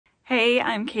Hey,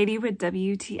 I'm Katie with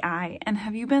WTI, and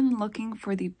have you been looking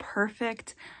for the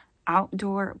perfect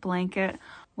outdoor blanket?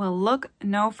 Well, look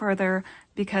no further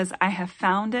because I have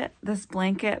found it, this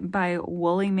blanket by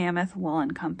Woolly Mammoth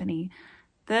Woolen Company.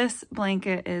 This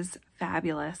blanket is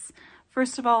fabulous.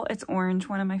 First of all, it's orange,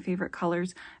 one of my favorite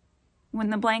colors. When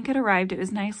the blanket arrived, it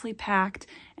was nicely packed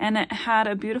and it had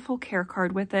a beautiful care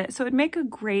card with it, so it'd make a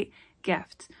great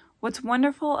gift. What's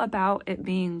wonderful about it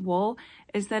being wool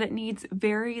is that it needs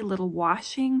very little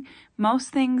washing. Most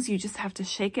things you just have to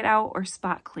shake it out or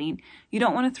spot clean. You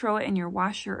don't want to throw it in your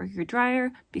washer or your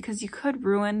dryer because you could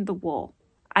ruin the wool.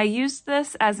 I used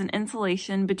this as an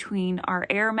insulation between our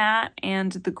air mat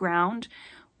and the ground.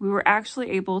 We were actually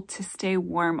able to stay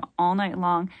warm all night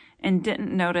long and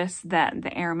didn't notice that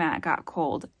the air mat got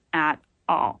cold at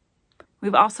all.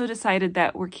 We've also decided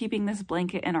that we're keeping this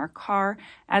blanket in our car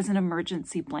as an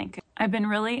emergency blanket. I've been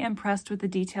really impressed with the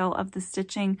detail of the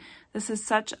stitching. This is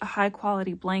such a high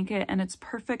quality blanket and it's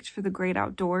perfect for the great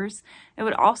outdoors. It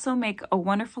would also make a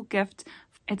wonderful gift.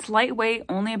 It's lightweight,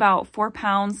 only about 4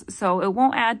 pounds, so it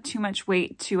won't add too much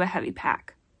weight to a heavy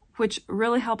pack, which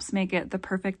really helps make it the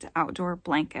perfect outdoor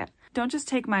blanket. Don't just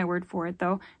take my word for it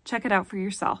though, check it out for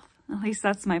yourself. At least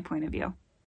that's my point of view.